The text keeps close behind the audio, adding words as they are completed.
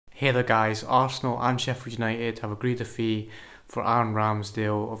Hey there guys, Arsenal and Sheffield United have agreed a fee for Aaron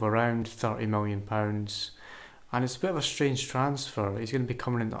Ramsdale of around £30 million. And it's a bit of a strange transfer. He's going to be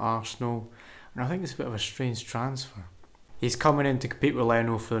coming into Arsenal, and I think it's a bit of a strange transfer. He's coming in to compete with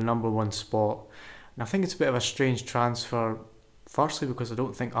Leno for the #1 spot, and I think it's a bit of a strange transfer, firstly because I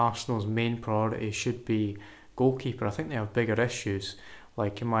don't think Arsenal's main priority should be goalkeeper. I think they have bigger issues,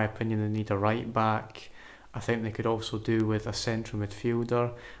 like in my opinion they need a right back. I think they could also do with a central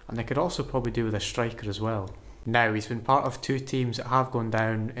midfielder, and they could also probably do with a striker as well. Now, he's been part of two teams that have gone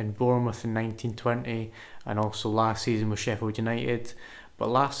down in Bournemouth in 1920 and also last season with Sheffield United. But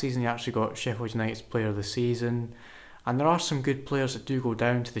last season he actually got Sheffield United's Player of the Season. And there are some good players that do go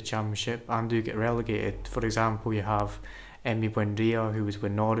down to the Championship and do get relegated. For example, you have Buendia, who was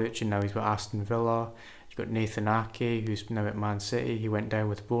with Norwich and now he's with Aston Villa. You've got Nathan Ake, who's now at Man City. He went down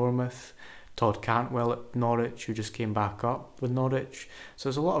with Bournemouth. Todd Cantwell at Norwich, who just came back up with Norwich. So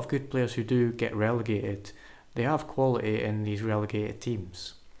there's a lot of good players who do get relegated. They have quality in these relegated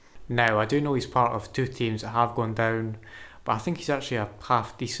teams. Now, I do know he's part of two teams that have gone down, but I think he's actually a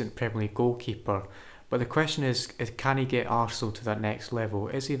half-decent Premier League goalkeeper. But the question is can he get Arsenal to that next level?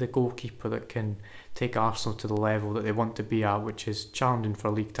 Is he the goalkeeper that can take Arsenal to the level that they want to be at, which is challenging for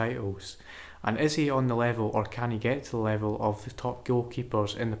league titles? And is he on the level, or can he get to the level of the top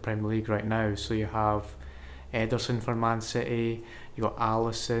goalkeepers in the Premier League right now? So you have Ederson for Man City, you got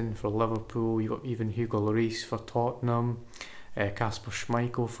Alisson for Liverpool, you got even Hugo Lloris for Tottenham, Kasper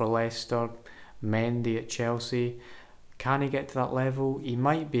Schmeichel for Leicester, Mendy at Chelsea. Can he get to that level? He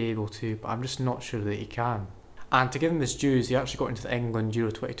might be able to, but I'm just not sure that he can. And to give him his dues, he actually got into the England Euro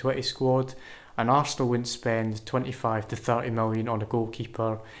 2020 squad, and Arsenal wouldn't spend 25 to 30 million on a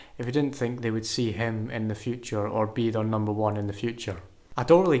goalkeeper if they didn't think they would see him in the future or be their #1 in the future. I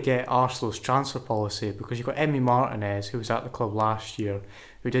don't really get Arsenal's transfer policy because you've got Emi Martinez, who was at the club last year,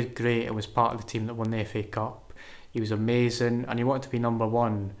 who did great and was part of the team that won the FA Cup. He was amazing and he wanted to be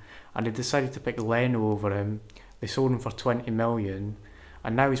 #1, and they decided to pick Leno over him. They sold him for 20 million,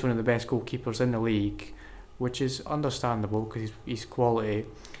 and now he's one of the best goalkeepers in the league, which is understandable because he's quality.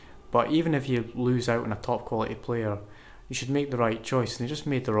 But even if you lose out on a top quality player, you should make the right choice, and they just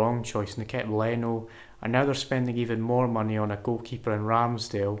made the wrong choice and they kept Leno, and now they're spending even more money on a goalkeeper in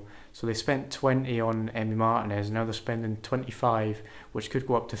Ramsdale. So they spent 20 on Emi Martinez, now they're spending 25, which could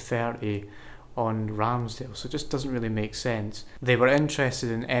go up to 30 on Ramsdale, so it just doesn't really make sense. They were interested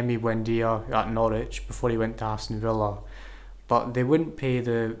in Buendia at Norwich before he went to Aston Villa, but they wouldn't pay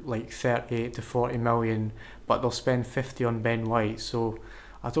the 38 to 40 million, but they'll spend 50 on Ben White. So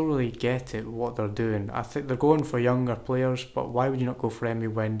I don't really get it, what they're doing. I think they're going for younger players, but why would you not go for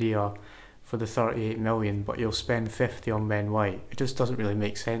Buendia for the 38 million, but you'll spend 50 on Ben White? It just doesn't really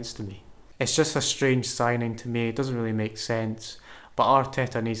make sense to me. It's just a strange signing to me, it doesn't really make sense. But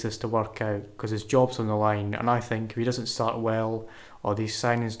Arteta needs this to work out because his job's on the line, and I think if he doesn't start well or these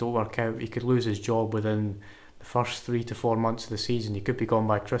signings don't work out, he could lose his job within the first 3 to 4 months of the season. He could be gone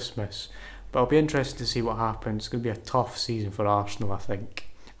by Christmas. But it'll be interesting to see what happens. It's going to be a tough season for Arsenal, I think.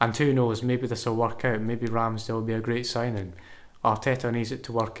 And who knows, maybe this will work out. Maybe Ramsdale will be a great signing. Arteta needs it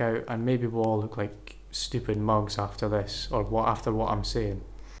to work out, and maybe we'll all look like stupid mugs after this, or after what I'm saying.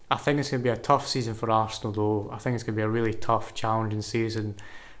 I think it's going to be a tough season for Arsenal though. I think it's going to be a really tough, challenging season.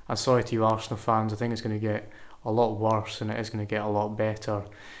 I'm sorry to you Arsenal fans, I think it's going to get a lot worse and it is going to get a lot better.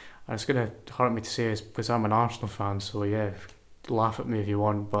 And it's going to hurt me to say this because I'm an Arsenal fan, so yeah, laugh at me if you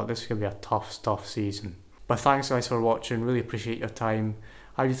want, but this is going to be a tough season. But thanks guys for watching, really appreciate your time.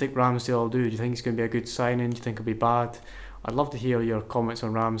 How do you think Ramsdale will do? Do you think he's going to be a good signing? Do you think it'll be bad? I'd love to hear your comments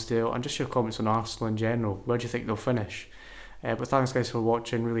on Ramsdale and just your comments on Arsenal in general. Where do you think they'll finish? But thanks guys for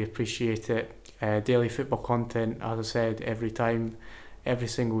watching, really appreciate it. Daily football content, as I said, every time, every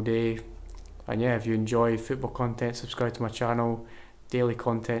single day. And yeah, if you enjoy football content, subscribe to my channel. Daily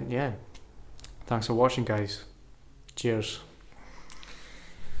content, yeah. Thanks for watching guys. Cheers.